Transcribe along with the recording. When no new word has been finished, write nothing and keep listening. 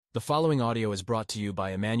The following audio is brought to you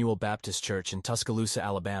by Emmanuel Baptist Church in Tuscaloosa,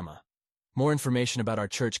 Alabama. More information about our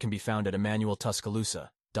church can be found at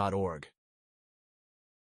emmanueltuscaloosa.org.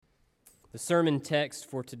 The sermon text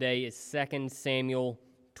for today is 2 Samuel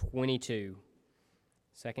 22.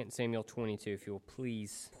 2 Samuel 22, if you will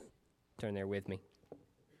please turn there with me.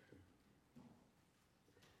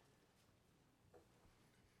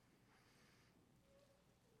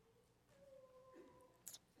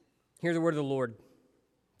 Hear the word of the Lord.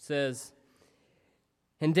 It says,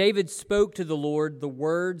 "And David spoke to the Lord the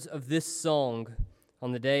words of this song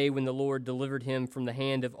on the day when the Lord delivered him from the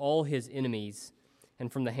hand of all his enemies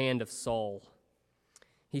and from the hand of Saul.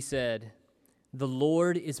 He said, 'The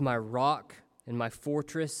Lord is my rock and my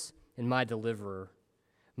fortress and my deliverer,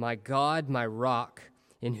 my God, my rock,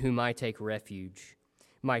 in whom I take refuge,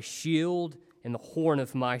 my shield and the horn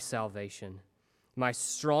of my salvation, my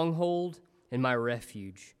stronghold and my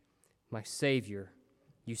refuge, my Savior.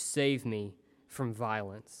 You save me from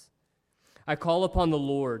violence. I call upon the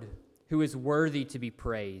Lord, who is worthy to be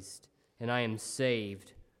praised, and I am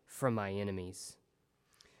saved from my enemies.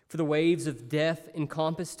 For the waves of death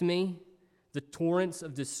encompassed me, the torrents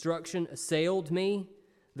of destruction assailed me,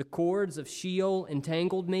 the cords of Sheol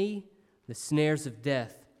entangled me, the snares of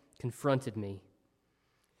death confronted me.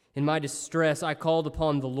 In my distress I called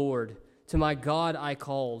upon the Lord, to my God I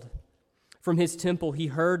called. From his temple he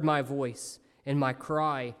heard my voice, and my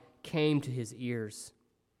cry came to his ears.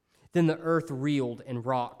 Then the earth reeled and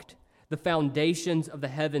rocked. The foundations of the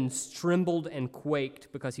heavens trembled and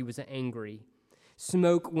quaked because he was angry.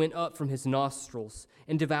 Smoke went up from his nostrils,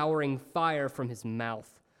 and devouring fire from his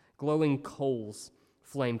mouth. Glowing coals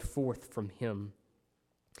flamed forth from him.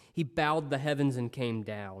 He bowed the heavens and came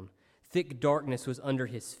down. Thick darkness was under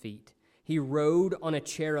his feet. He rode on a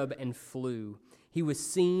cherub and flew. He was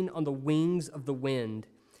seen on the wings of the wind.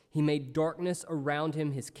 He made darkness around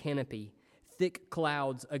him his canopy, thick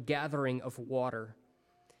clouds a gathering of water.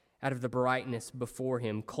 Out of the brightness before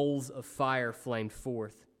him, coals of fire flamed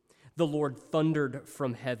forth. The Lord thundered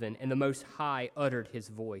from heaven, and the Most High uttered his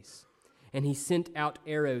voice. And he sent out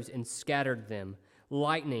arrows and scattered them,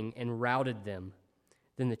 lightning and routed them.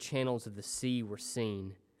 Then the channels of the sea were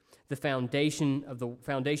seen. The foundations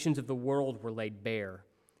of the world were laid bare.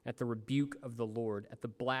 At the rebuke of the Lord, at the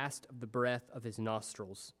blast of the breath of his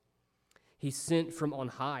nostrils. He sent from on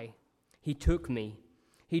high. He took me.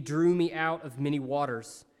 He drew me out of many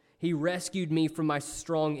waters. He rescued me from my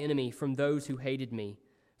strong enemy, from those who hated me,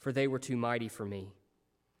 for they were too mighty for me.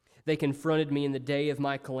 They confronted me in the day of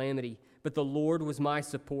my calamity, but the Lord was my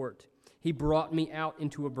support. He brought me out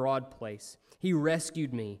into a broad place. He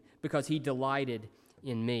rescued me because he delighted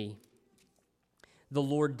in me. The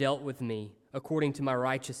Lord dealt with me according to my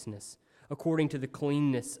righteousness, according to the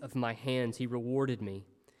cleanness of my hands he rewarded me.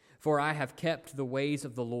 For I have kept the ways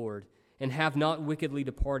of the Lord, and have not wickedly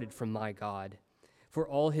departed from my God. For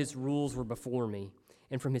all his rules were before me,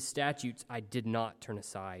 and from his statutes I did not turn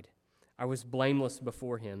aside. I was blameless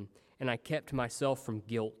before him, and I kept myself from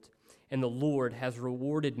guilt. And the Lord has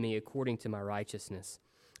rewarded me according to my righteousness,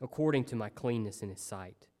 according to my cleanness in his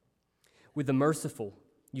sight. With the merciful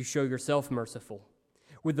you show yourself merciful.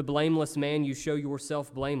 With the blameless man you show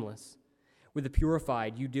yourself blameless. With the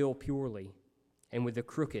purified you deal purely. And with the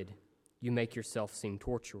crooked you make yourself seem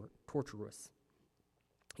tortuous.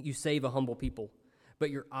 You save a humble people,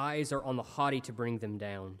 but your eyes are on the haughty to bring them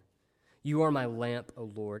down. You are my lamp, O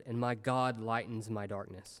Lord, and my God lightens my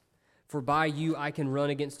darkness. For by you I can run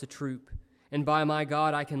against a troop, and by my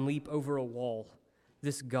God I can leap over a wall.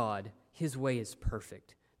 This God, his way is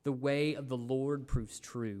perfect. The way of the Lord proves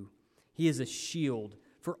true. He is a shield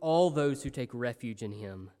for all those who take refuge in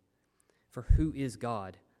him. For who is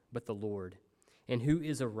God but the Lord? And who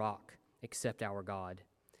is a rock except our God?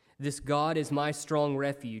 This God is my strong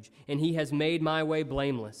refuge, and he has made my way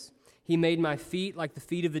blameless. He made my feet like the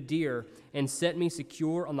feet of a deer, and set me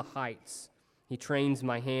secure on the heights. He trains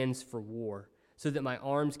my hands for war, so that my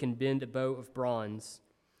arms can bend a bow of bronze.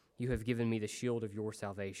 You have given me the shield of your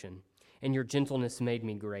salvation, and your gentleness made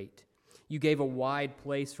me great. You gave a wide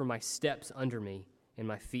place for my steps under me, and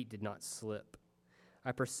my feet did not slip.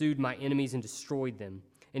 I pursued my enemies and destroyed them,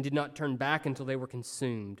 and did not turn back until they were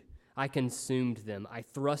consumed. I consumed them. I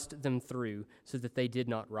thrust them through so that they did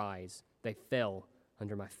not rise. They fell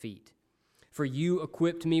under my feet. For you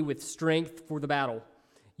equipped me with strength for the battle.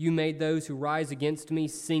 You made those who rise against me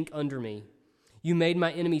sink under me. You made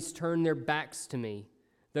my enemies turn their backs to me,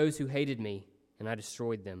 those who hated me, and I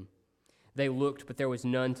destroyed them. They looked, but there was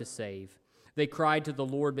none to save. They cried to the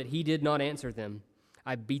Lord, but he did not answer them.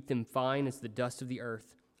 I beat them fine as the dust of the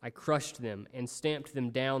earth. I crushed them and stamped them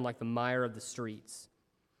down like the mire of the streets.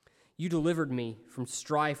 You delivered me from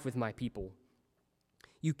strife with my people.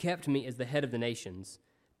 You kept me as the head of the nations.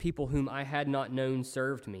 People whom I had not known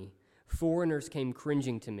served me. Foreigners came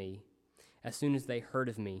cringing to me. As soon as they heard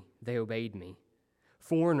of me, they obeyed me.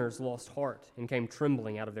 Foreigners lost heart and came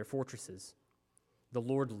trembling out of their fortresses. The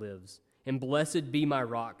Lord lives, and blessed be my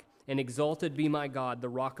rock, and exalted be my God, the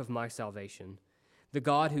rock of my salvation. The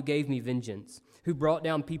God who gave me vengeance, who brought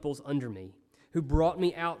down peoples under me, who brought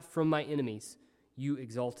me out from my enemies. You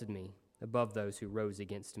exalted me above those who rose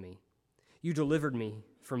against me. You delivered me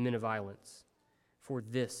from men of violence. For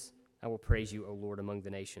this I will praise you, O Lord, among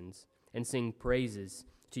the nations, and sing praises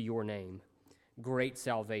to your name. Great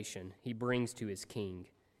salvation he brings to his king,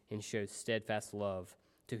 and shows steadfast love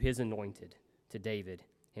to his anointed, to David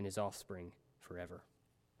and his offspring forever.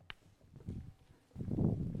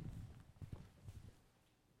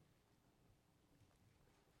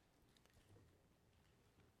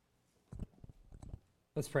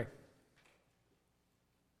 Let's pray.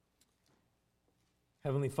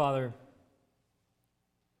 Heavenly Father,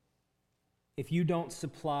 if you don't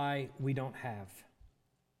supply, we don't have.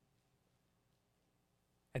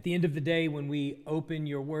 At the end of the day, when we open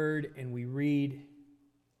your word and we read,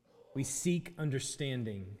 we seek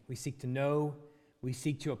understanding. We seek to know. We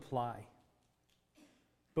seek to apply.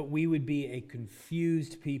 But we would be a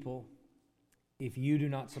confused people if you do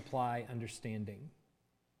not supply understanding.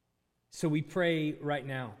 So we pray right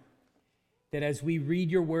now that as we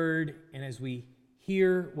read your word and as we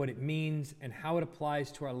hear what it means and how it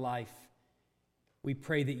applies to our life, we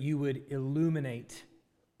pray that you would illuminate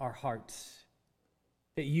our hearts,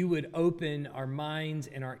 that you would open our minds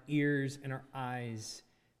and our ears and our eyes,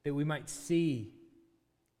 that we might see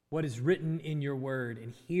what is written in your word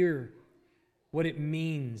and hear what it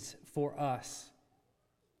means for us,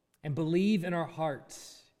 and believe in our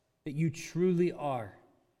hearts that you truly are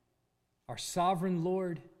our sovereign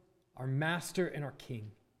Lord, our Master, and our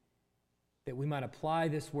King, that we might apply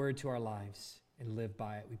this word to our lives and live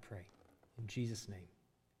by it, we pray. In Jesus' name,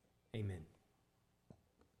 amen.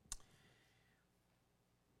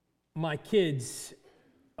 My kids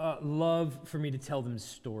love for me to tell them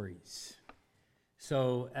stories.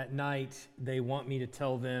 So at night, they want me to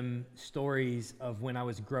tell them stories of when I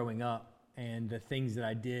was growing up and the things that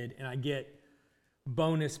I did, and I get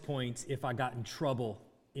bonus points if I got in trouble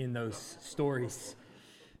in those stories.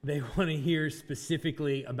 They want to hear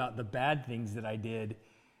specifically about the bad things that I did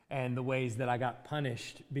and the ways that I got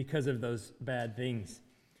punished because of those bad things.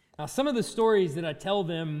 Now, some of the stories that I tell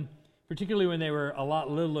them, particularly when they were a lot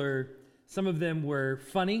littler, some of them were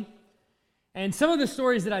funny. And some of the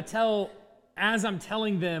stories that I tell as I'm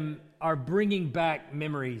telling them are bringing back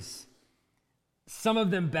memories. Some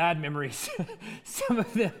of them bad memories. some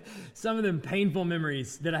of them painful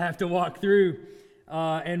memories that I have to walk through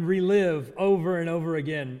and relive over and over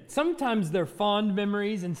again. Sometimes they're fond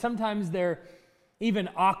memories, and sometimes they're even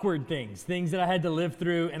awkward things that I had to live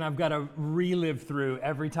through and I've got to relive through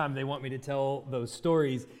every time they want me to tell those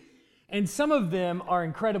stories. And some of them are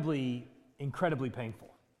incredibly, incredibly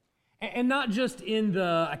painful. And not just in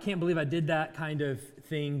the, I can't believe I did that kind of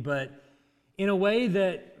thing, but in a way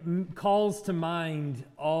that calls to mind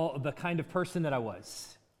all the kind of person that I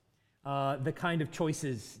was, the kind of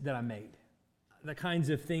choices that I made, the kinds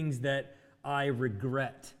of things that I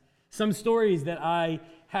regret. Some stories that I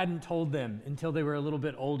hadn't told them until they were a little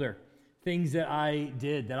bit older. Things that I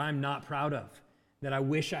did that I'm not proud of, that I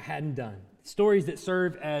wish I hadn't done. Stories that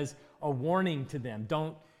serve as a warning to them.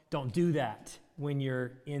 Don't do that when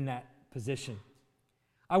you're in that position.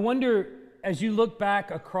 I wonder, as you look back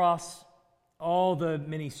across all the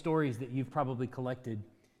many stories that you've probably collected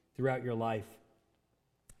throughout your life,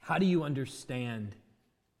 how do you understand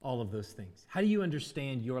all of those things? How do you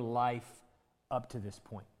understand your life up to this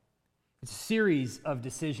point? It's a series of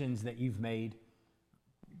decisions that you've made,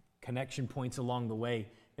 connection points along the way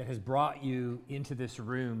that has brought you into this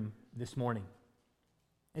room this morning.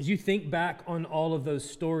 As you think back on all of those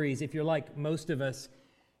stories, if you're like most of us,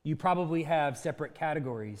 you probably have separate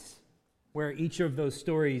categories where each of those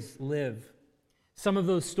stories live. Some of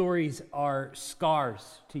those stories are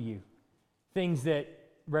scars to you, things that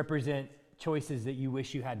represent choices that you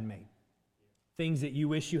wish you hadn't made, things that you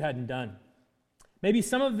wish you hadn't done. Maybe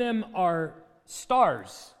some of them are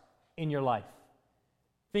stars in your life,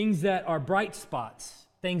 things that are bright spots,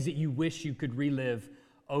 things that you wish you could relive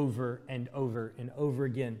over and over and over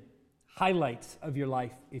again. Highlights of your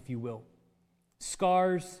life, if you will.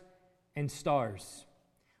 Scars and stars.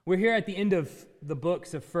 We're here at the end of the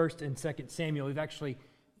books of 1st and 2nd Samuel. We've actually,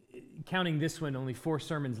 counting this one, only 4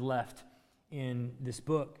 sermons left in this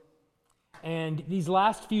book. And these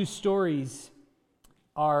last few stories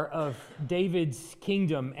are of David's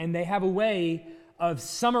kingdom, and they have a way of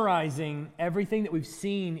summarizing everything that we've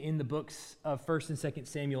seen in the books of 1st and 2nd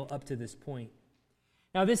Samuel up to this point.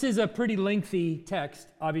 Now, this is a pretty lengthy text.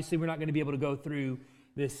 Obviously, we're not going to be able to go through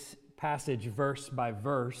this passage verse by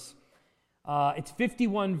verse. It's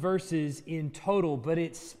 51 verses in total, but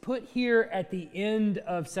it's put here at the end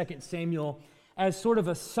of 2nd Samuel as sort of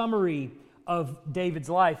a summary of David's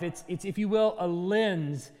life. It's, if you will, a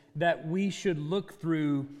lens that we should look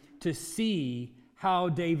through to see how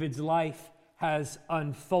David's life has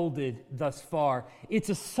unfolded thus far. It's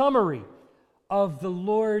a summary of the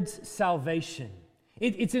Lord's salvation.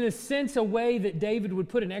 It's in a sense a way that David would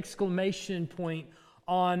put an exclamation point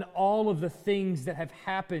on all of the things that have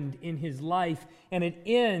happened in his life, and it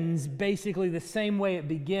ends basically the same way it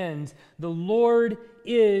begins. The Lord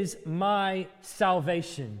is my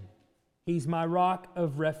salvation. He's my rock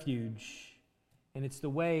of refuge. And it's the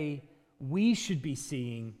way we should be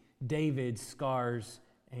seeing David's scars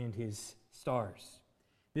and his stars.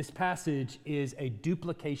 This passage is a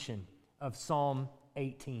duplication of Psalm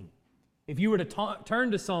 18. If you were to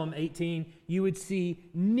turn to Psalm 18, you would see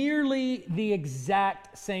nearly the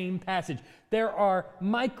exact same passage. There are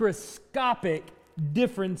microscopic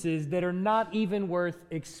differences that are not even worth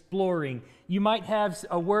exploring. You might have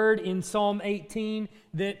a word in Psalm 18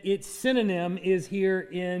 that its synonym is here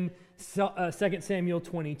in 2 Samuel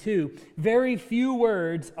 22. Very few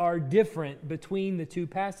words are different between the two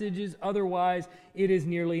passages. Otherwise, it is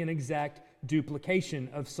nearly an exact duplication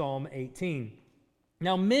of Psalm 18.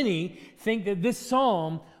 Now, many think that this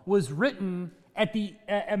psalm was written at the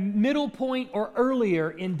middle point or earlier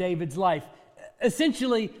in David's life,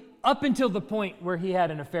 essentially up until the point where he had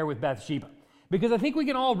an affair with Bathsheba. Because I think we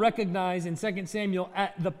can all recognize in 2 Samuel,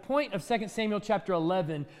 at the point of 2 Samuel chapter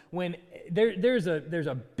 11, when there's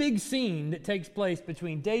a big scene that takes place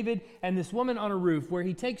between David and this woman on a roof where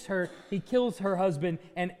he takes her, he kills her husband,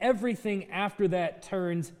 and everything after that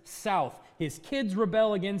turns south. His kids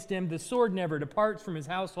rebel against him. The sword never departs from his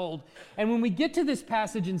household. And when we get to this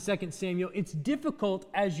passage in 2 Samuel, it's difficult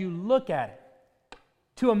as you look at it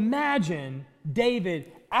to imagine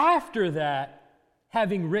David after that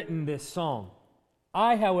having written this psalm.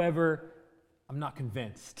 However, I'm not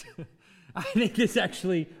convinced. I think this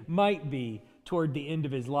actually might be toward the end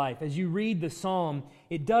of his life. As you read the psalm,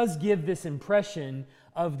 it does give this impression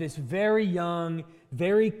of this very young,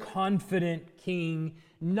 very confident king,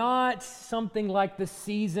 not something like the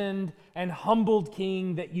seasoned and humbled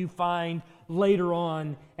king that you find later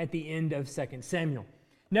on at the end of 2 Samuel.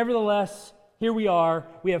 Nevertheless, here we are.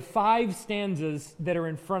 We have 5 stanzas that are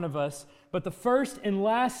in front of us, but the first and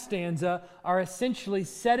last stanza are essentially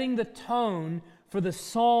setting the tone for the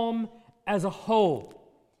psalm as a whole.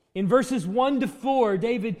 In verses 1 to 4,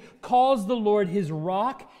 David calls the Lord his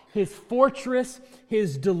rock, his fortress,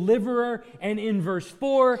 his deliverer, and in verse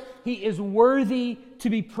 4, he is worthy to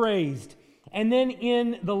be praised. And then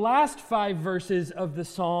in the last 5 verses of the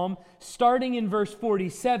psalm, starting in verse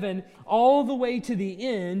 47, all the way to the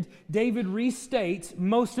end, David restates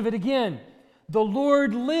most of it again. The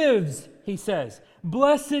Lord lives, he says.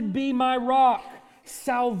 Blessed be my rock.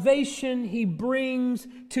 Salvation he brings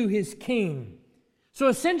to his king. So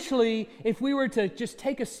essentially, if we were to just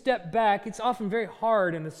take a step back, it's often very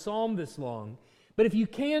hard in a psalm this long, but if you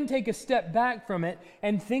can take a step back from it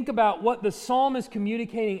and think about what the psalm is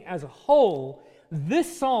communicating as a whole,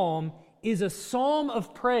 this psalm is a psalm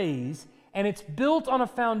of praise, and it's built on a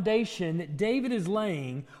foundation that David is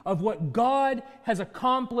laying of what God has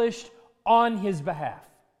accomplished on his behalf.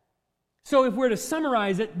 So if we're to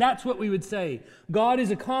summarize it, that's what we would say. God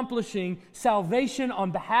is accomplishing salvation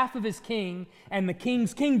on behalf of his king and the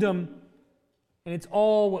king's kingdom, and it's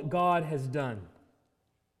all what God has done.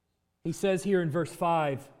 He says here in verse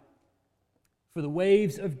 5, "For the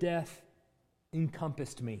waves of death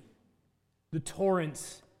encompassed me. The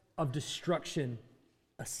torrents of destruction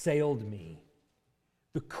assailed me.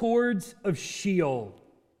 The cords of Sheol,"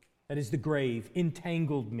 that is the grave,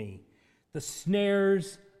 "entangled me. The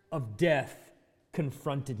snares of death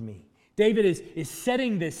confronted me." David is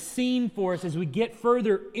setting this scene for us as we get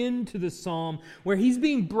further into the psalm, where he's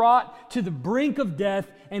being brought to the brink of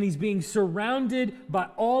death and he's being surrounded by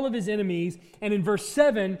all of his enemies. And in verse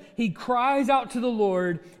 7, he cries out to the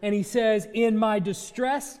Lord and he says, "In my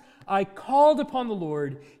distress I called upon the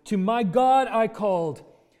Lord. To my God I called.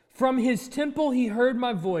 From his temple he heard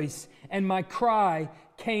my voice, and my cry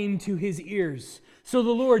came to his ears." So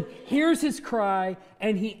the Lord hears his cry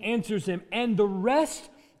and he answers him. And the rest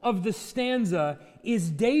of the stanza is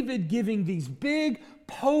David giving these big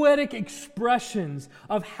poetic expressions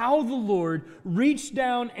of how the Lord reached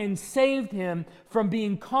down and saved him from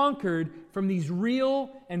being conquered from these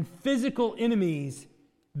real and physical enemies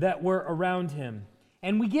that were around him.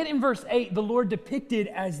 And we get in verse 8, the Lord depicted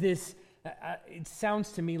as this, it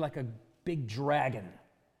sounds to me like a big dragon.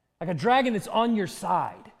 Like a dragon that's on your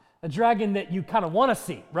side. A dragon that you kind of want to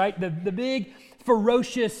see, right? The big,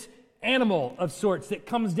 ferocious animal of sorts that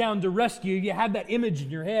comes down to rescue. You have that image in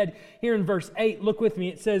your head here in verse 8. Look with me.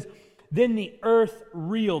 It says, then the earth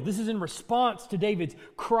reeled. This is in response to David's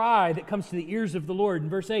cry that comes to the ears of the Lord. In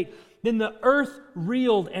verse 8, then the earth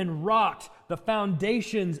reeled and rocked. The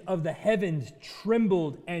foundations of the heavens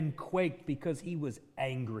trembled and quaked because he was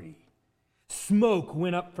angry. Smoke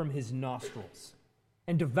went up from his nostrils,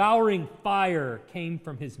 and devouring fire came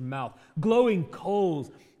from his mouth. Glowing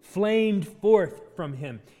coals flamed forth from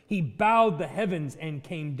him. He bowed the heavens and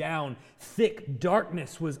came down. Thick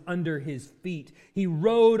darkness was under his feet. He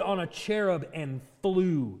rode on a cherub and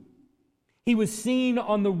flew. He was seen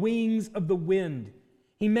on the wings of the wind.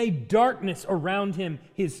 He made darkness around him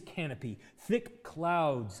his canopy. Thick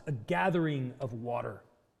clouds, a gathering of water.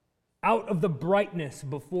 Out of the brightness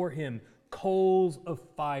before him, coals of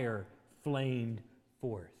fire flamed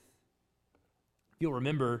forth. You'll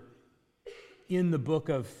remember in the book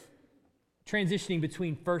of transitioning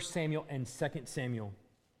between 1 Samuel and 2 Samuel,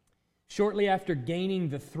 shortly after gaining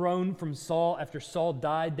the throne from Saul, after Saul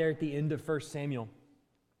died there at the end of 1 Samuel,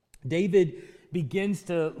 David begins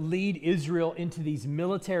to lead Israel into these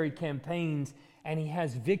military campaigns, and he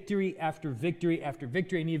has victory after victory after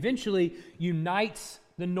victory, and he eventually unites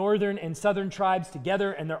the northern and southern tribes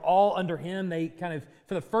together, and they're all under him. They kind of,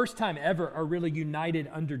 for the first time ever, are really united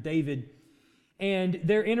under David. And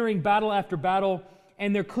they're entering battle after battle,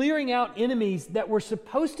 and they're clearing out enemies that were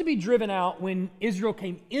supposed to be driven out when Israel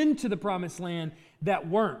came into the promised land that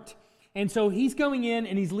weren't. And so he's going in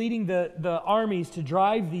and he's leading the armies to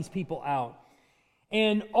drive these people out.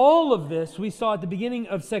 And all of this we saw at the beginning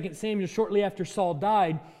of 2 Samuel, shortly after Saul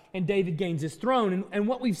died and David gains his throne. And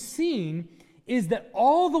what we've seen is that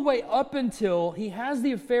all the way up until he has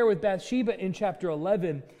the affair with Bathsheba in chapter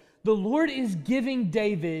 11, the Lord is giving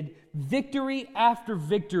David victory after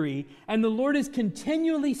victory, and the Lord is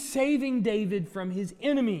continually saving David from his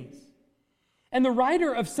enemies. And the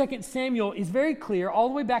writer of 2 Samuel is very clear, all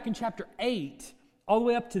the way back in chapter 8, all the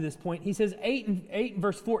way up to this point. He says 8 and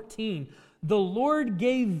verse 14, the Lord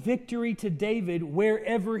gave victory to David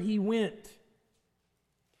wherever he went.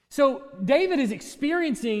 So David is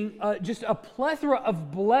experiencing just a plethora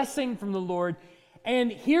of blessing from the Lord.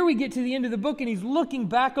 And here we get to the end of the book, and he's looking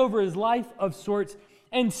back over his life of sorts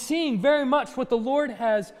and seeing very much what the Lord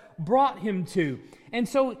has brought him to. And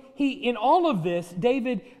so in all of this,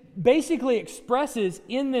 David basically expresses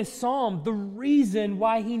in this psalm the reason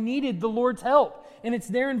why he needed the Lord's help. And it's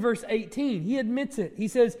there in verse 18. He admits it. He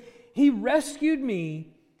says, he rescued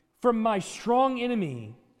me from my strong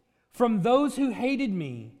enemy, from those who hated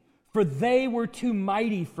me, for they were too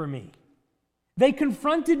mighty for me. They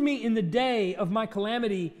confronted me in the day of my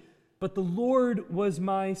calamity, but the Lord was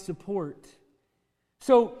my support.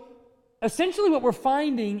 So essentially what we're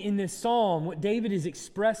finding in this psalm, what David is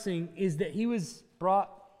expressing, is that he was brought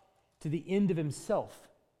to the end of himself.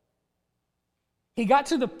 He got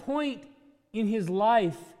to the point in his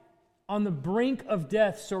life on the brink of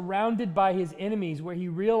death, surrounded by his enemies, where he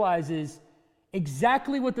realizes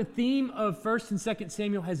exactly what the theme of 1 and 2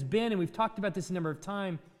 Samuel has been, and we've talked about this a number of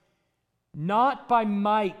times. Not by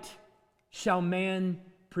might shall man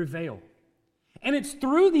prevail. And it's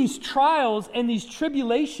through these trials and these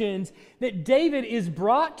tribulations that David is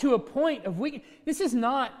brought to a point of weakness. This is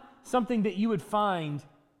not something that you would find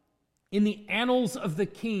in the annals of the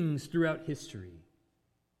kings throughout history.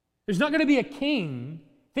 There's not going to be a king,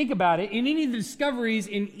 think about it, in any of the discoveries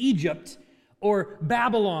in Egypt or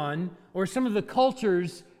Babylon or some of the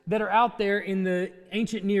cultures that are out there in the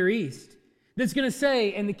ancient Near East that's going to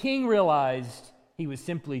say, and the king realized he was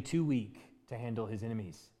simply too weak to handle his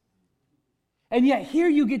enemies. And yet here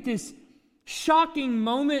you get this shocking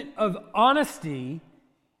moment of honesty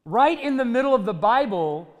right in the middle of the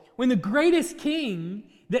Bible when the greatest king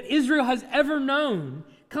that Israel has ever known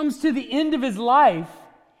comes to the end of his life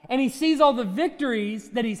and he sees all the victories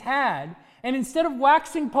that he's had, and instead of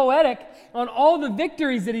waxing poetic on all the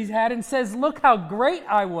victories that he's had and says, look how great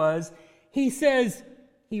I was, he says,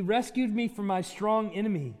 he rescued me from my strong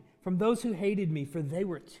enemy, from those who hated me, for they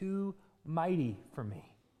were too mighty for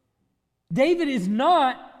me. David is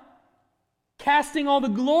not casting all the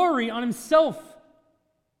glory on himself.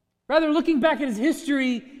 Rather, looking back at his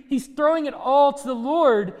history, He's throwing it all to the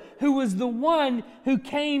Lord, who was the one who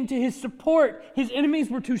came to his support. His enemies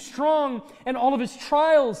were too strong, and all of his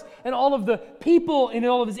trials and all of the people and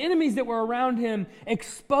all of his enemies that were around him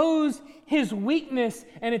exposed his weakness,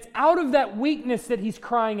 and it's out of that weakness that he's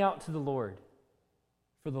crying out to the Lord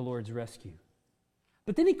for the Lord's rescue.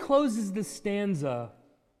 But then he closes this stanza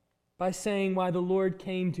by saying why the Lord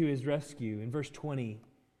came to his rescue. In verse 20,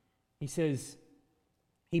 he says,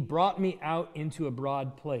 "He brought me out into a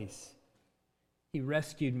broad place. He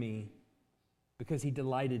rescued me because he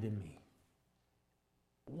delighted in me."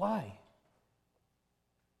 Why?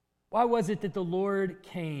 Why was it that the Lord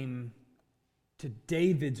came to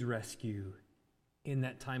David's rescue in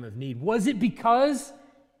that time of need? Was it because,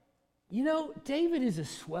 David is a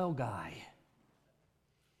swell guy?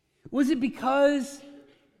 Was it because,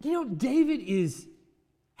 David is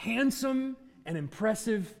handsome and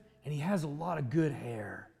impressive and he has a lot of good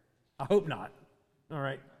hair? I hope not. All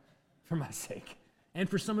right. For my sake. And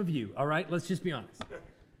for some of you. All right. Let's just be honest.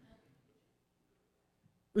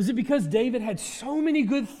 Was it because David had so many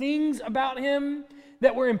good things about him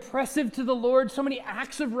that were impressive to the Lord? So many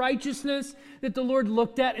acts of righteousness that the Lord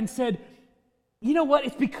looked at and said, you know what?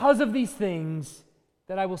 It's because of these things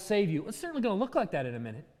that I will save you. It's certainly going to look like that in a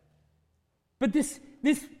minute. But this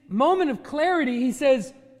moment of clarity, he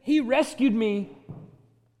says, he rescued me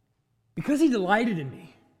because he delighted in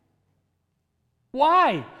me.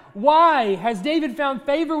 Why? Why has David found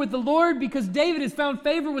favor with the Lord? Because David has found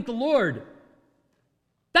favor with the Lord.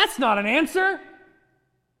 That's not an answer.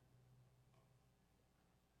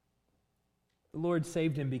 The Lord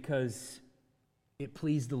saved him because it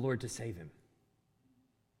pleased the Lord to save him.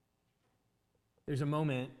 There's a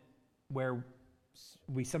moment where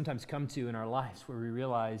we sometimes come to in our lives where we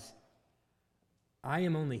realize, I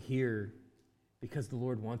am only here because the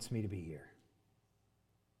Lord wants me to be here.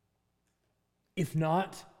 If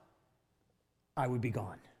not, I would be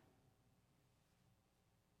gone.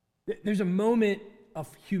 There's a moment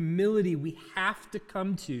of humility we have to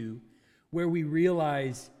come to where we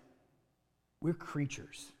realize we're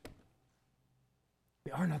creatures.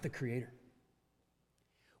 We are not the creator.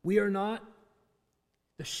 We are not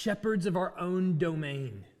the shepherds of our own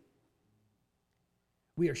domain.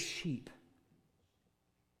 We are sheep.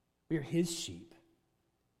 We are his sheep.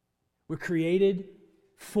 We're created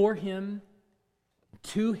for him,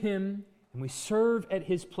 to him, and we serve at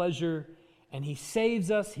his pleasure, and he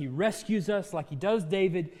saves us, he rescues us like he does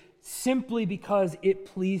David, simply because it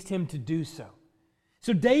pleased him to do so.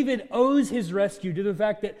 So David owes his rescue to the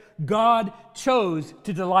fact that God chose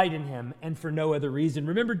to delight in him and for no other reason.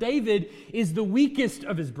 Remember, David is the weakest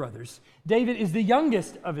of his brothers. David is the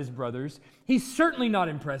youngest of his brothers. He's certainly not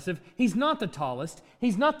impressive. He's not the tallest.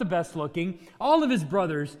 He's not the best looking. All of his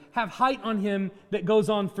brothers have height on him that goes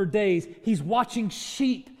on for days. He's watching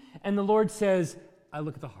sheep, and the Lord says, I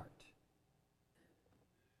look at the heart.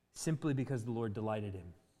 Simply because the Lord delighted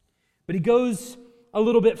him. But he goes a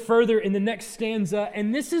little bit further in the next stanza,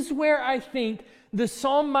 and this is where I think the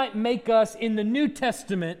psalm might make us in the New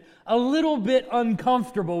Testament a little bit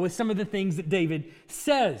uncomfortable with some of the things that David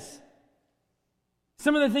says.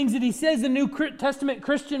 Some of the things that he says, the New Testament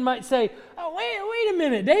Christian might say, oh, wait a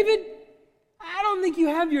minute, David, I don't think you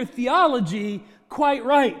have your theology quite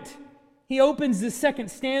right. He opens the second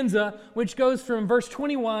stanza, which goes from verse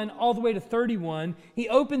 21 all the way to 31. He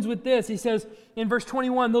opens with this. He says in verse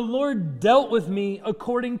 21, the Lord dealt with me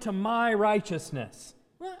according to my righteousness.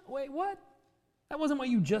 Wait, what? That wasn't what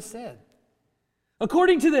you just said.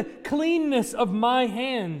 According to the cleanness of my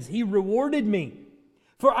hands, he rewarded me.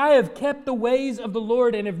 For I have kept the ways of the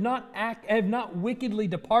Lord and have not wickedly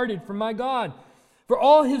departed from my God. For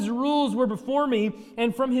all his rules were before me,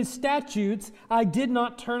 and from his statutes I did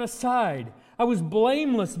not turn aside. I was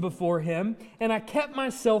blameless before him, and I kept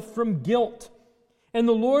myself from guilt. And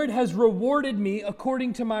the Lord has rewarded me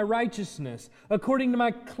according to my righteousness, according to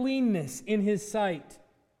my cleanness in his sight.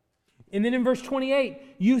 And then in verse 28,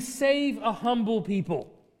 you save a humble people,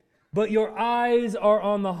 but your eyes are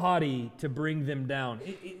on the haughty to bring them down.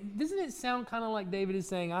 Doesn't it sound kind of like David is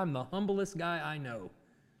saying, I'm the humblest guy I know?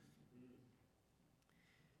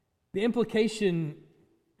 The implication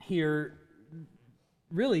here,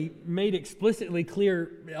 really made explicitly clear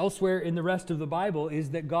elsewhere in the rest of the Bible,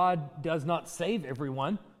 is that God does not save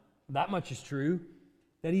everyone. That much is true.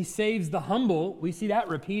 That he saves the humble. We see that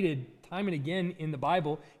repeated time and again in the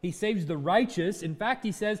Bible. He saves the righteous. In fact,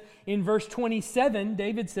 he says in verse 27,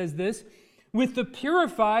 David says this, with the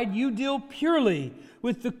purified you deal purely.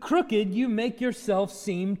 With the crooked you make yourself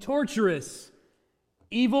seem torturous.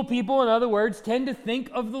 Evil people, in other words, tend to think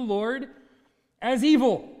of the Lord as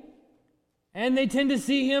evil. And they tend to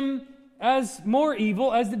see him as more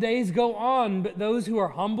evil as the days go on, but those who are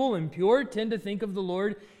humble and pure tend to think of the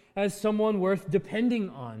Lord as someone worth depending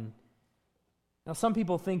on. Now, some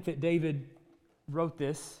people think that David wrote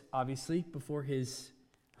this, obviously, before his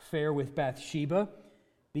affair with Bathsheba,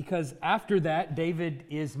 because after that, David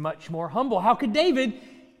is much more humble. How could David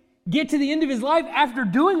get to the end of his life after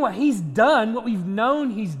doing what he's done, what we've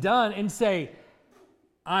known he's done, and say,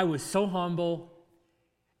 I was so humble,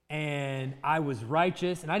 and I was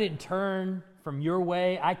righteous, and I didn't turn from your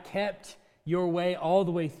way. I kept your way all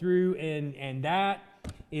the way through, and that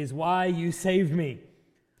is why you saved me.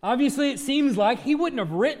 Obviously, it seems like he wouldn't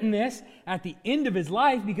have written this at the end of his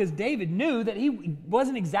life because David knew that he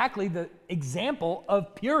wasn't exactly the example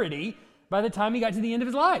of purity by the time he got to the end of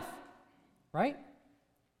his life, right?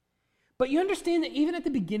 But you understand that even at the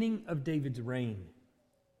beginning of David's reign,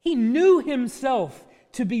 he knew himself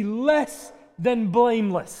to be less than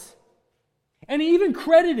blameless. And he even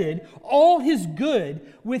credited all his good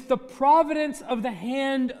with the providence of the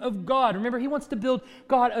hand of God. Remember, he wants to build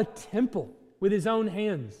God a temple with his own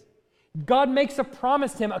hands. God makes a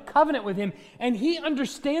promise to him, a covenant with him, and he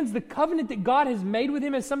understands the covenant that God has made with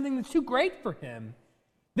him as something that's too great for him.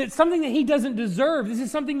 That's something that he doesn't deserve. This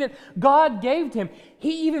is something that God gave to him.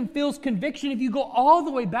 He even feels conviction. If you go all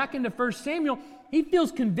the way back into 1 Samuel, he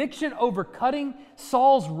feels conviction over cutting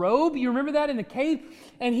Saul's robe. You remember that in the cave?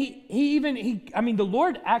 And the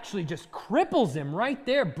Lord actually just cripples him right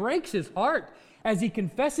there, breaks his heart as he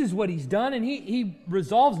confesses what he's done, and he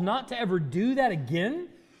resolves not to ever do that again.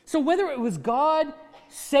 So whether it was God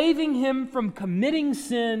saving him from committing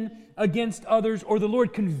sin against others or the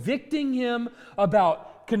Lord convicting him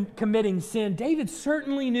about committing sin, David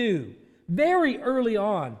certainly knew very early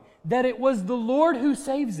on that it was the Lord who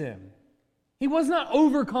saves him. He was not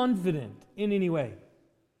overconfident in any way.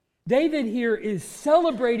 David here is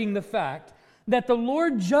celebrating the fact that the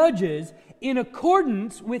Lord judges in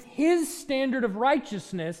accordance with his standard of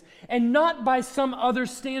righteousness and not by some other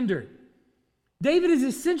standard. David is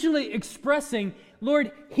essentially expressing,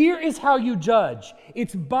 Lord, here is how you judge.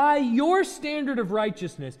 It's by your standard of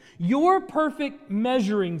righteousness, your perfect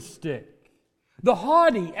measuring stick. The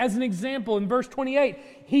haughty, as an example, in verse 28,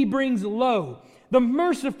 he brings low. The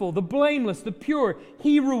merciful, the blameless, the pure,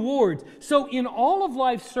 he rewards. So in all of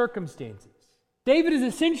life's circumstances, David is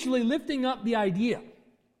essentially lifting up the idea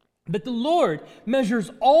that the Lord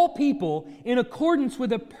measures all people in accordance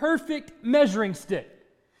with a perfect measuring stick.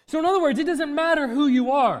 So in other words, it doesn't matter who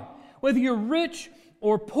you are, whether you're rich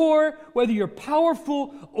or poor, whether you're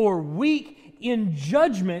powerful or weak, in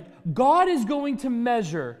judgment, God is going to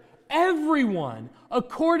measure everyone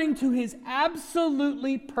according to his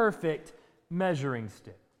absolutely perfect measuring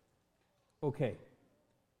stick. Okay,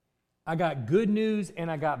 I got good news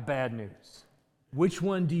and I got bad news. Which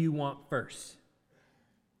one do you want first?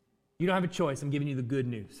 You don't have a choice. I'm giving you the good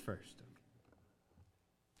news first.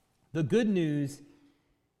 The good news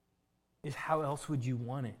is, how else would you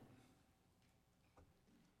want it?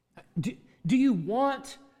 Do you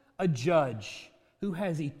want a judge who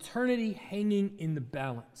has eternity hanging in the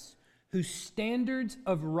balance, whose standards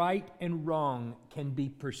of right and wrong can be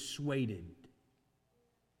persuaded,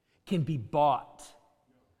 can be bought,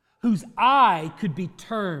 whose eye could be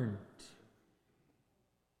turned?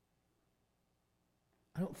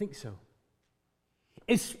 I don't think so.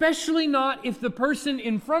 Especially not if the person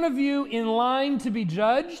in front of you in line to be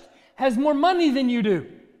judged has more money than you do.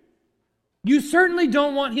 You certainly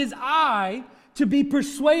don't want his eye to be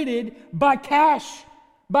persuaded by cash,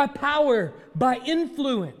 by power, by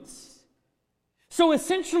influence. So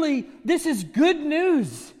essentially, this is good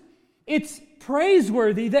news. It's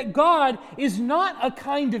praiseworthy that God is not a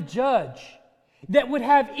kind of judge that would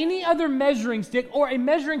have any other measuring stick or a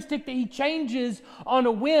measuring stick that he changes on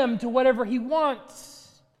a whim to whatever he wants.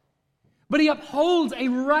 But he upholds a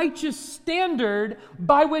righteous standard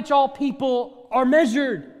by which all people are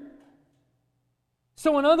measured.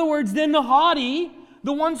 So in other words, then the haughty,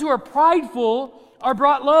 the ones who are prideful, are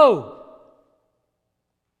brought low.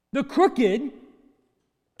 The crooked,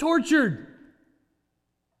 tortured.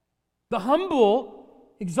 The humble,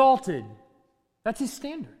 exalted. That's his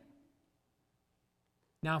standard.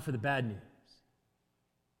 Now for the bad news.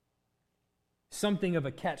 Something of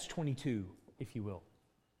a catch-22, if you will.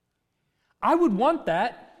 I would want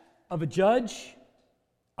that of a judge.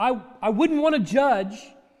 I wouldn't want a judge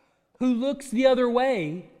who looks the other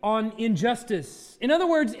way on injustice. In other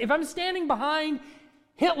words, if I'm standing behind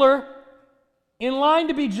Hitler in line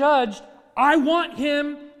to be judged, I want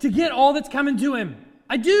him to get all that's coming to him.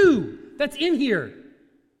 I do. That's in here.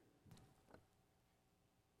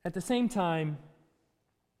 At the same time,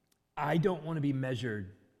 I don't want to be measured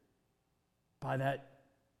by that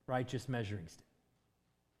righteous measuring stick.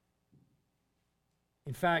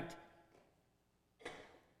 In fact,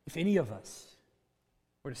 if any of us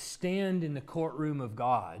were to stand in the courtroom of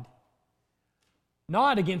God,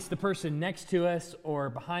 not against the person next to us or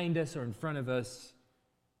behind us or in front of us,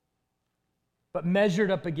 but measured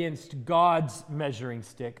up against God's measuring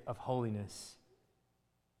stick of holiness,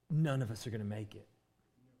 none of us are going to make it.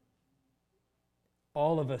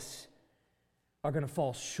 All of us are going to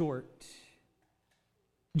fall short.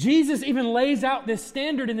 Jesus even lays out this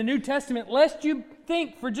standard in the New Testament, lest you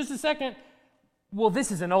think for just a second, well, this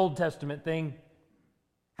is an Old Testament thing.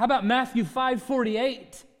 How about Matthew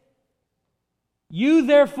 5:48? You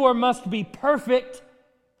therefore must be perfect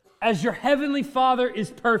as your heavenly Father is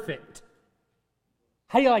perfect.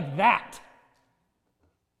 How do you like that?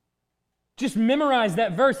 Just memorize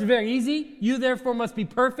that verse. It's very easy. You therefore must be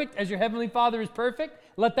perfect as your heavenly Father is perfect.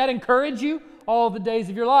 Let that encourage you all the days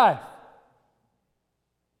of your life.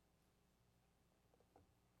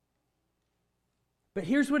 But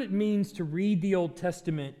here's what it means to read the Old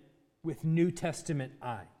Testament with New Testament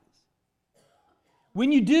eyes.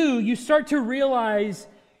 When you do, you start to realize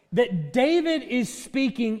that David is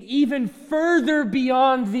speaking even further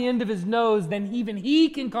beyond the end of his nose than even he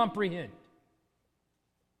can comprehend.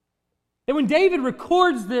 That when David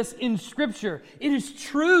records this in Scripture, it is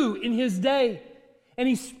true in his day. And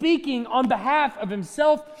he's speaking on behalf of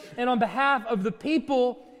himself and on behalf of the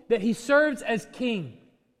people that he serves as king.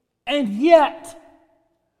 And yet,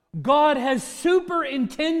 God has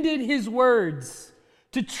superintended his words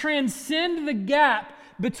to transcend the gap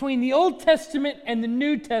between the Old Testament and the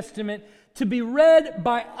New Testament, to be read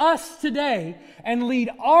by us today and lead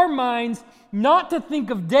our minds not to think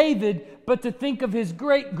of David, but to think of his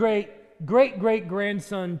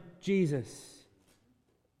great-great-great-grandson, Jesus.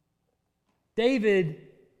 David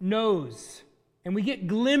knows, and we get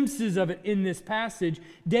glimpses of it in this passage,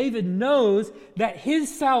 David knows that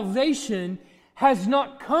his salvation has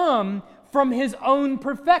not come from his own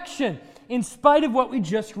perfection, in spite of what we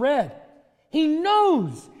just read. He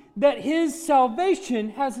knows that his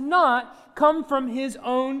salvation has not come from his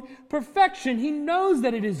own perfection. He knows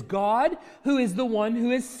that it is God who is the one who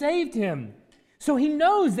has saved him. So he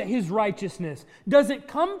knows that his righteousness doesn't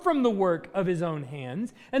come from the work of his own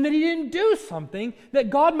hands, and that he didn't do something that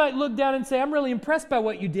God might look down and say, I'm really impressed by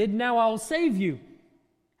what you did, now I'll save you.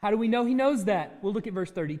 How do we know he knows that? We'll look at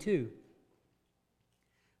verse 32.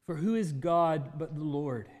 For who is God but the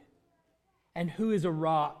Lord? And who is a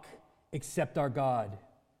rock except our God?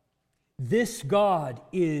 This God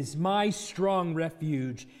is my strong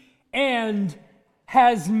refuge and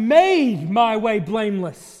has made my way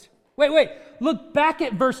blameless. Wait. Look back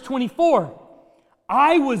at verse 24.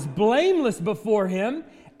 I was blameless before him,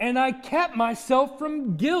 and I kept myself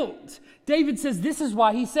from guilt. David says this is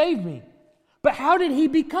why he saved me. But how did he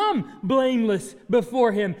become blameless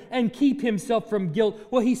before him and keep himself from guilt?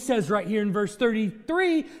 Well, he says right here in verse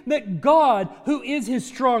 33 that God, who is his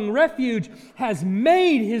strong refuge, has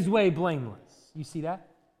made his way blameless. You see that?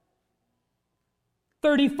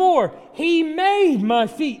 34, he made my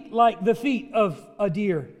feet like the feet of a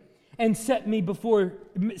deer and set me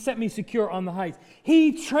secure on the heights.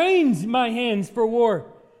 He trains my hands for war.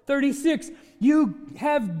 36, you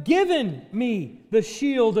have given me the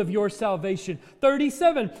shield of your salvation.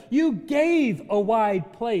 37, you gave a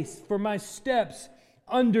wide place for my steps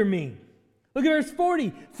under me. Look at verse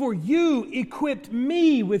 40. For you equipped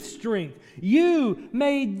me with strength. You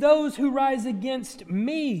made those who rise against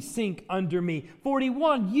me sink under me.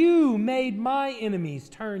 41, you made my enemies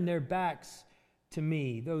turn their backs to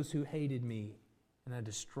me, those who hated me, and I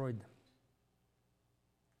destroyed them.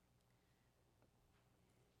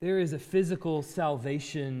 There is a physical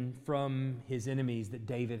salvation from his enemies that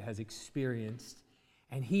David has experienced,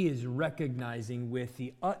 and he is recognizing with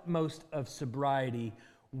the utmost of sobriety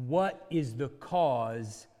what is the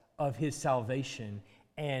cause of his salvation.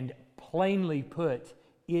 And plainly put,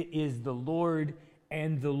 it is the Lord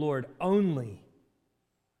and the Lord only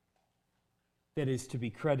that is to be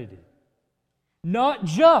credited. Not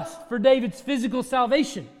just for David's physical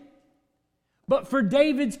salvation, but for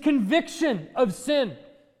David's conviction of sin,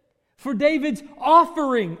 for David's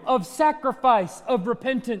offering of sacrifice of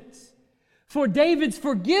repentance, for David's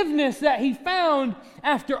forgiveness that he found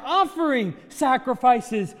after offering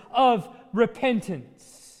sacrifices of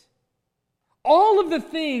repentance. All of the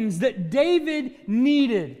things that David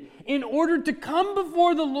needed in order to come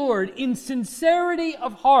before the Lord in sincerity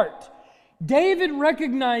of heart, David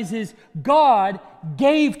recognizes God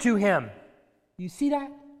gave to him. You see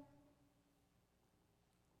that?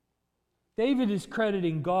 David is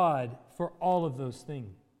crediting God for all of those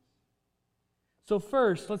things. So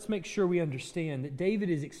first, let's make sure we understand that David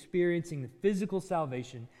is experiencing the physical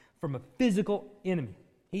salvation from a physical enemy.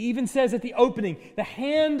 He even says at the opening, the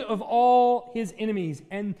hand of all his enemies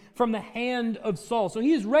and from the hand of Saul. So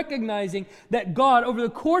he is recognizing that God, over the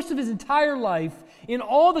course of his entire life, in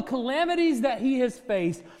all the calamities that he has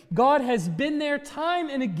faced, God has been there time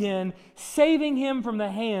and again, saving him from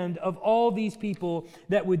the hand of all these people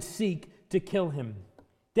that would seek to kill him.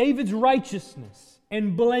 David's righteousness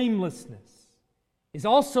and blamelessness is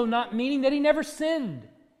also not meaning that he never sinned.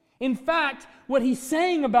 In fact, what he's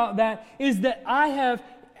saying about that is that I have,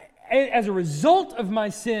 as a result of my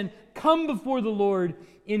sin, come before the Lord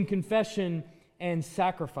in confession and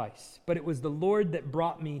sacrifice. But it was the Lord that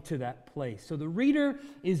brought me to that place. So the reader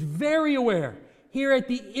is very aware here at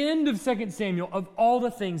the end of 2 Samuel of all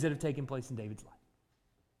the things that have taken place in David's life.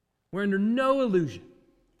 We're under no illusion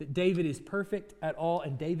that David is perfect at all,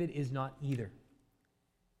 and David is not either.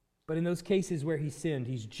 But in those cases where he sinned,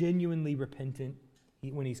 he's genuinely repentant.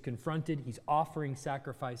 When he's confronted, he's offering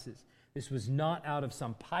sacrifices. This was not out of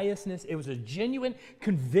some piousness. It was a genuine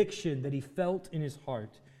conviction that he felt in his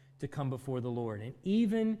heart to come before the Lord. And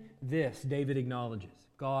even this, David acknowledges,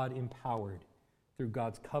 God empowered through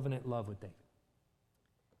God's covenant love with David.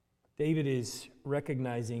 David is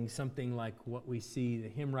recognizing something like what we see the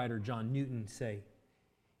hymn writer John Newton say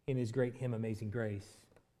in his great hymn, Amazing Grace.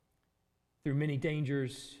 Through many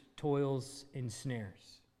dangers, toils, and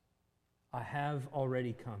snares, I have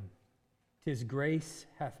already come. 'Tis grace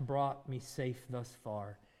hath brought me safe thus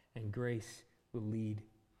far, and grace will lead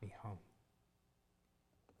me home.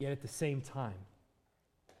 Yet at the same time,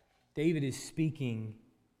 David is speaking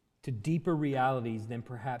to deeper realities than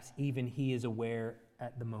perhaps even he is aware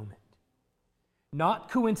at the moment. Not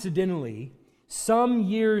coincidentally, some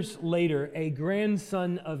years later, a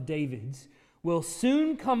grandson of David's will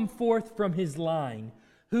soon come forth from his line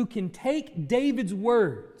who can take David's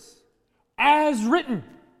words as written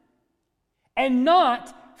and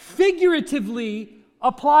not figuratively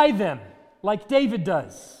apply them like David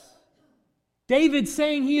does. David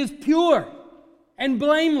saying he is pure and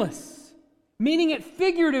blameless, meaning it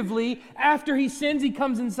figuratively. After he sins, he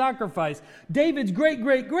comes in sacrifice. David's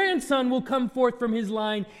great-great-grandson will come forth from his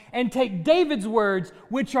line and take David's words,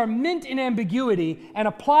 which are meant in ambiguity, and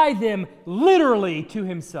apply them literally to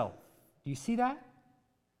himself. Do you see that?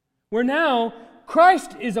 Where now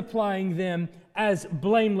Christ is applying them as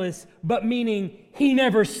blameless, but meaning he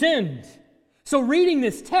never sinned. So reading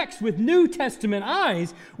this text with New Testament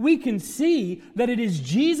eyes, we can see that it is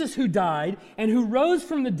Jesus who died and who rose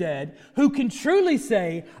from the dead, who can truly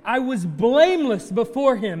say, I was blameless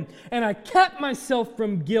before him, and I kept myself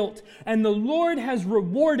from guilt, and the Lord has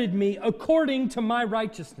rewarded me according to my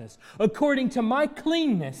righteousness, according to my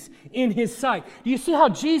cleanness in his sight. Do you see how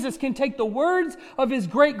Jesus can take the words of his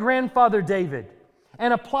great-grandfather David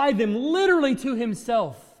and apply them literally to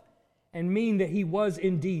himself and mean that he was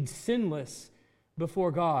indeed sinless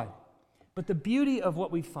before God? But the beauty of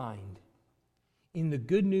what we find in the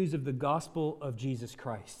good news of the gospel of Jesus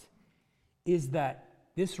Christ is that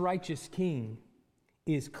this righteous king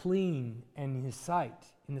is clean in his sight,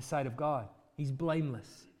 in the sight of God. He's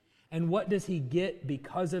blameless. And what does he get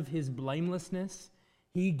because of his blamelessness?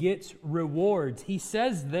 He gets rewards. He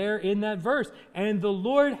says there in that verse, and the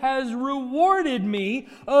Lord has rewarded me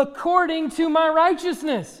according to my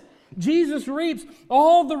righteousness. Jesus reaps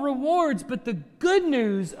all the rewards, but the good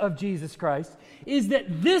news of Jesus Christ is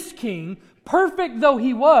that this king, perfect though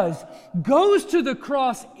he was, goes to the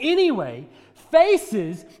cross anyway,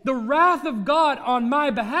 faces the wrath of God on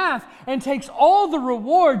my behalf, and takes all the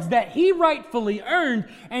rewards that he rightfully earned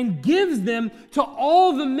and gives them to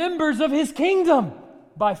all the members of his kingdom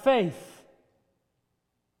by faith.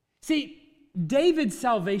 See, David's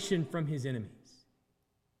salvation from his enemies,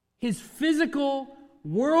 his physical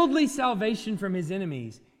worldly salvation from his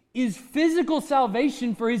enemies, is physical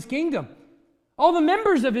salvation for his kingdom. All the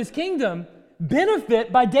members of his kingdom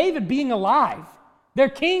benefit by David being alive. Their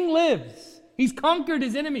king lives. He's conquered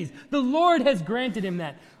his enemies. The Lord has granted him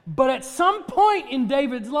that. But at some point in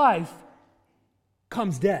David's life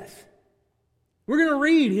comes death. We're going to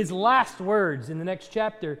read his last words in the next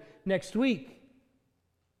chapter next week.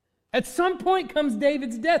 At some point comes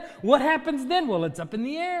David's death. What happens then? Well, it's up in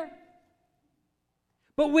the air.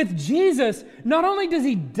 But with Jesus, not only does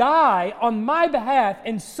he die on my behalf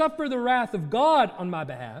and suffer the wrath of God on my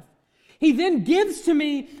behalf, he then gives to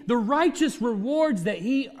me the righteous rewards that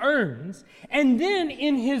he earns, and then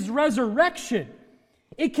in his resurrection,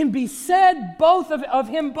 It can be said both of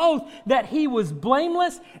him both that he was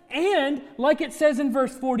blameless and, like it says in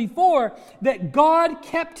verse 44, that God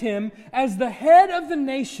kept him as the head of the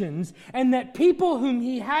nations and that people whom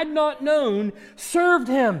he had not known served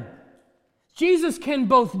him. Jesus can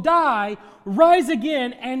both die, rise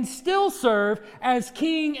again, and still serve as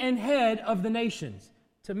king and head of the nations.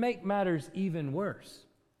 To make matters even worse,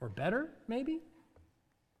 or better, maybe,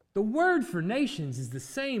 the word for nations is the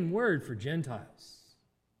same word for Gentiles.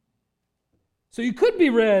 So you could be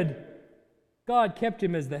read, God kept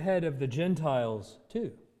him as the head of the Gentiles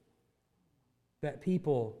too, that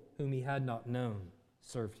people whom he had not known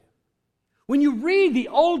served him. When you read the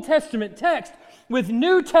Old Testament text with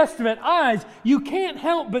New Testament eyes, you can't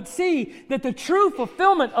help but see that the true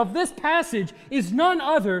fulfillment of this passage is none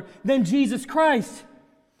other than Jesus Christ.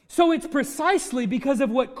 So it's precisely because of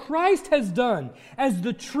what Christ has done as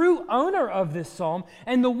the true owner of this psalm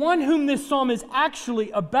and the one whom this psalm is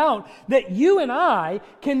actually about that you and I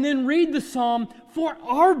can then read the psalm for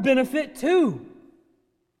our benefit too.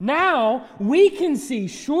 Now we can see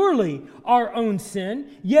surely our own sin,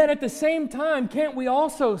 yet at the same time, can't we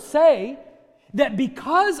also say that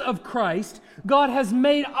because of Christ, God has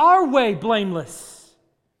made our way blameless?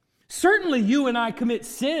 Certainly you and I commit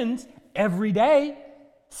sins every day.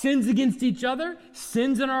 Sins against each other,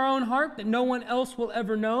 sins in our own heart that no one else will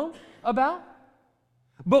ever know about.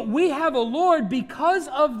 But we have a Lord, because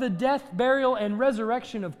of the death, burial, and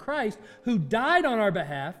resurrection of Christ, who died on our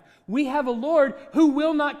behalf. We have a Lord who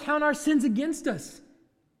will not count our sins against us.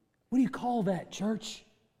 What do you call that, church?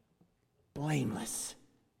 Blameless.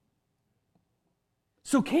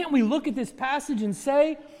 So can't we look at this passage and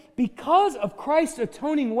say, because of Christ's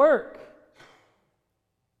atoning work,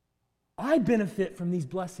 I benefit from these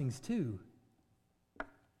blessings too.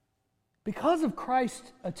 Because of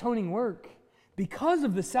Christ's atoning work, because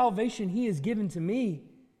of the salvation He has given to me,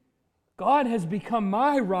 God has become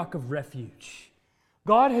my rock of refuge.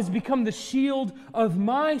 God has become the shield of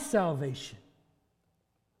my salvation.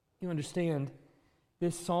 You understand,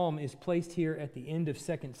 this psalm is placed here at the end of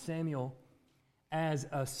 2 Samuel as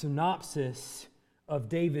a synopsis of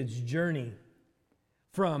David's journey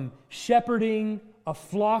from shepherding a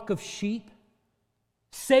flock of sheep,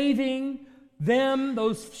 saving them,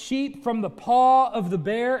 those sheep, from the paw of the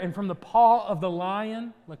bear and from the paw of the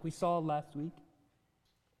lion, like we saw last week,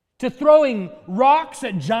 to throwing rocks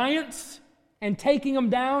at giants and taking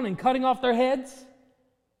them down and cutting off their heads,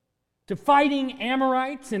 to fighting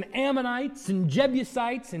Amorites and Ammonites and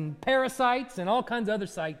Jebusites and Parasites and all kinds of other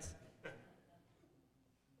sites,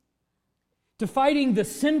 to fighting the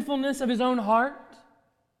sinfulness of his own heart.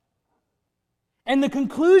 And the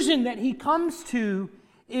conclusion that he comes to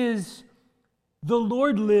is, the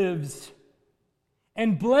Lord lives,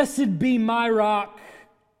 and blessed be my rock,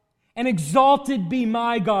 and exalted be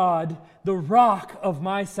my God, the rock of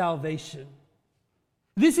my salvation.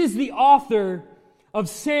 This is the author of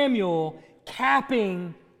Samuel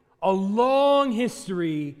capping a long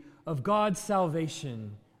history of God's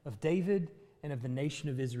salvation of David and of the nation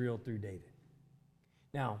of Israel through David.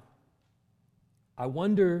 Now, I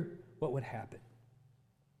wonder what would happen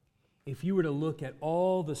if you were to look at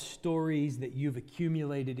all the stories that you've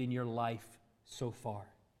accumulated in your life so far.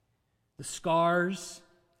 The scars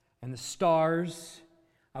and the stars.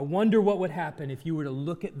 I wonder what would happen if you were to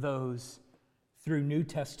look at those through New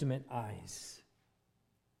Testament eyes.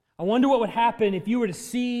 I wonder what would happen if you were to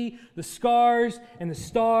see the scars and the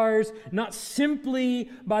stars not simply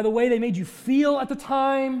by the way they made you feel at the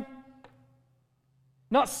time,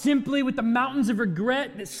 not simply with the mountains of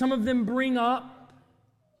regret that some of them bring up,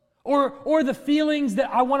 or the feelings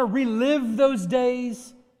that I want to relive those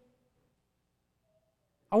days.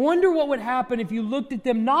 I wonder what would happen if you looked at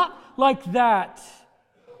them not like that,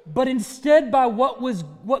 but instead by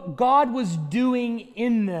what God was doing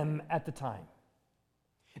in them at the time.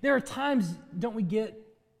 There are times, don't we get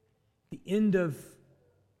the end of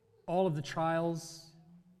all of the trials?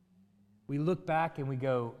 We look back and we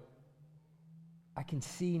go, I can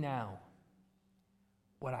see now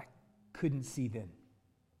what I couldn't see then.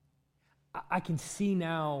 I can see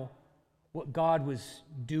now what God was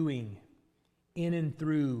doing in and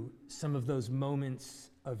through some of those moments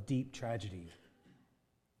of deep tragedy.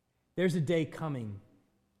 There's a day coming,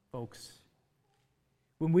 folks,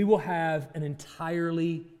 when we will have an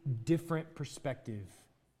entirely different perspective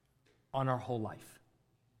on our whole life.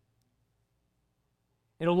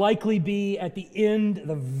 It'll likely be at the end,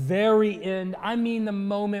 the very end, I mean the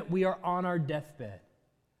moment we are on our deathbed.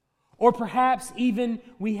 Or perhaps even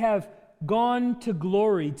we have gone to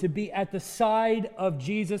glory to be at the side of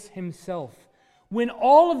Jesus Himself. When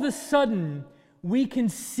all of a sudden we can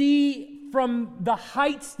see from the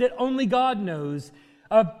heights that only God knows,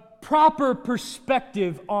 a proper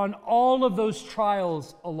perspective on all of those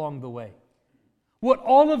trials along the way. What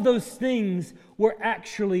all of those things were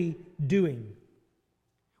actually doing.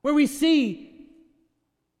 Where we see,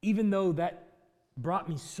 even though that brought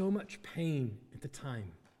me so much pain at the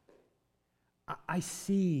time, I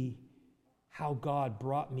see how God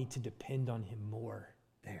brought me to depend on Him more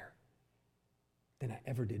there than I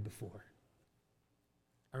ever did before.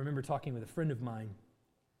 I remember talking with a friend of mine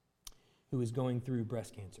who was going through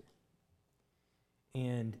breast cancer.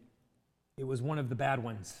 And it was one of the bad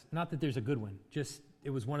ones. Not that there's a good one, just it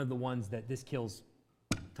was one of the ones that this kills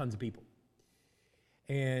tons of people.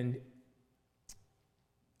 And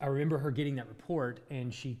I remember her getting that report,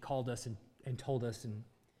 and she called us and told us,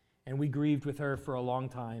 and we grieved with her for a long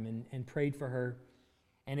time and prayed for her.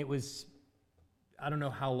 And it was, I don't know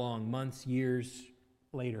how long, months, years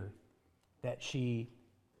later, that she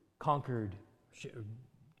conquered,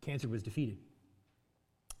 cancer was defeated.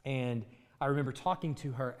 And I remember talking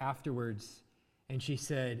to her afterwards, and she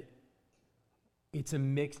said, it's a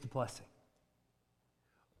mixed blessing.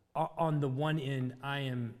 On the one end, I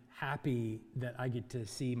am happy that I get to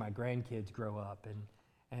see my grandkids grow up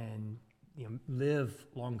and live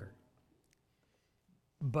longer.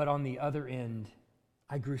 But on the other end,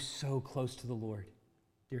 I grew so close to the Lord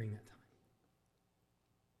during that time.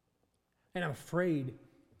 And I'm afraid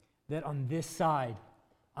that on this side,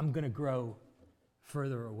 I'm going to grow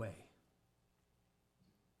further away.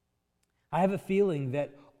 I have a feeling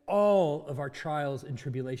that all of our trials and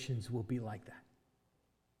tribulations will be like that.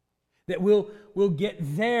 That we'll get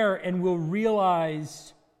there and we'll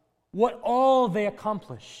realize what all they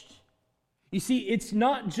accomplished. You see, it's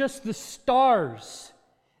not just the stars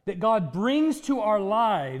that God brings to our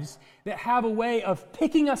lives that have a way of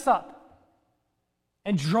picking us up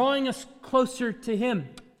and drawing us closer to Him.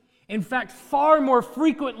 In fact, far more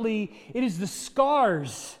frequently, it is the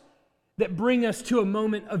scars that bring us to a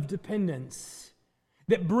moment of dependence,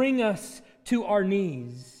 that bring us to our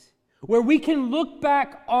knees, where we can look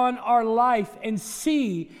back on our life and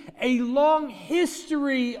see a long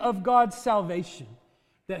history of God's salvation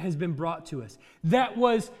that has been brought to us, that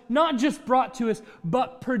was not just brought to us,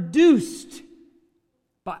 but produced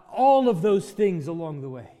by all of those things along the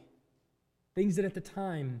way. Things that at the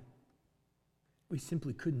time we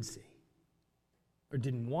simply couldn't see or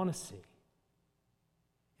didn't want to see.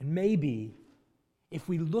 And maybe if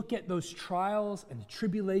we look at those trials and the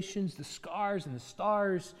tribulations, the scars and the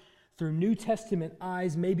stars through New Testament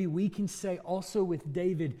eyes, maybe we can say also with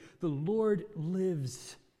David, the Lord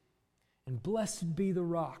lives, and blessed be the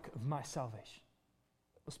rock of my salvation.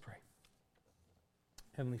 Let's pray.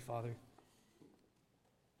 Heavenly Father,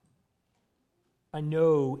 I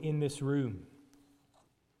know in this room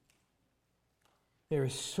there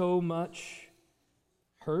is so much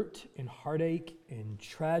hurt and heartache and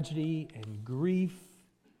tragedy and grief,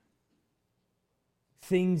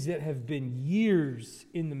 things that have been years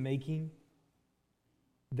in the making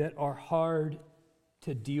that are hard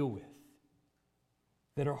to deal with,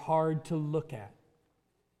 that are hard to look at,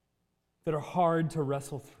 that are hard to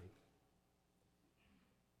wrestle through,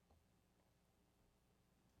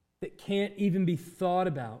 that can't even be thought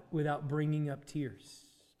about without bringing up tears.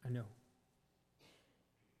 I know.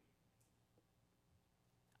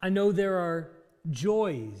 I know there are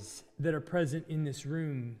joys that are present in this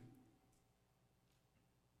room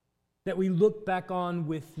that we look back on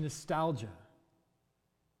with nostalgia,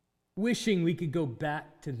 wishing we could go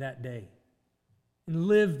back to that day and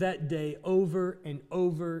live that day over and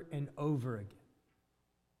over and over again.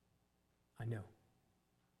 I know.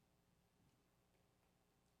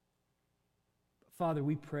 Father,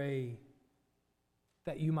 we pray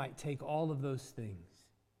that you might take all of those things,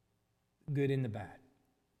 good and the bad,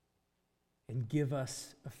 and give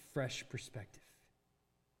us a fresh perspective.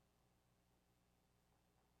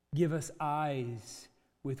 Give us eyes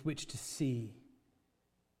with which to see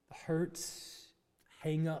the hurts, the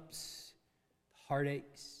hang-ups, the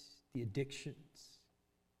heartaches, the addictions,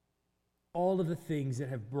 all of the things that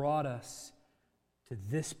have brought us to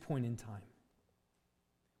this point in time,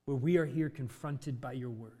 where we are here confronted by your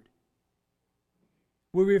word,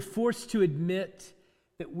 where we are forced to admit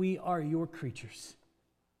that we are your creatures,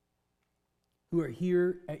 who are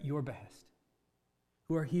here at your behest,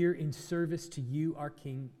 who are here in service to you, our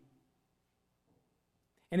King.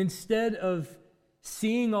 And instead of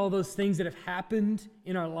seeing all those things that have happened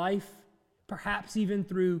in our life, perhaps even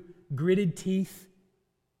through gritted teeth,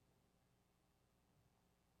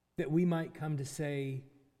 that we might come to say,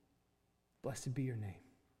 blessed be your name.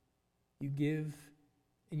 You give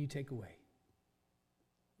and you take away.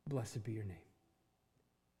 Blessed be your name.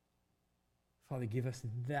 Father, give us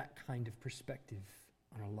that kind of perspective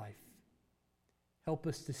on our life. Help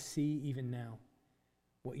us to see even now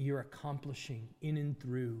what you're accomplishing in and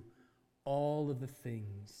through all of the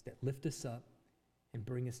things that lift us up and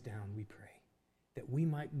bring us down, we pray, that we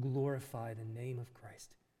might glorify the name of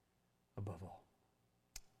Christ above all.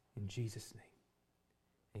 In Jesus'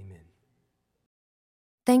 name, amen.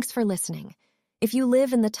 Thanks for listening. If you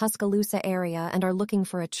live in the Tuscaloosa area and are looking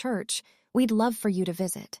for a church, we'd love for you to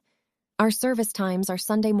visit. Our service times are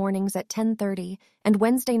Sunday mornings at 10:30 and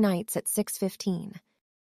Wednesday nights at 6:15.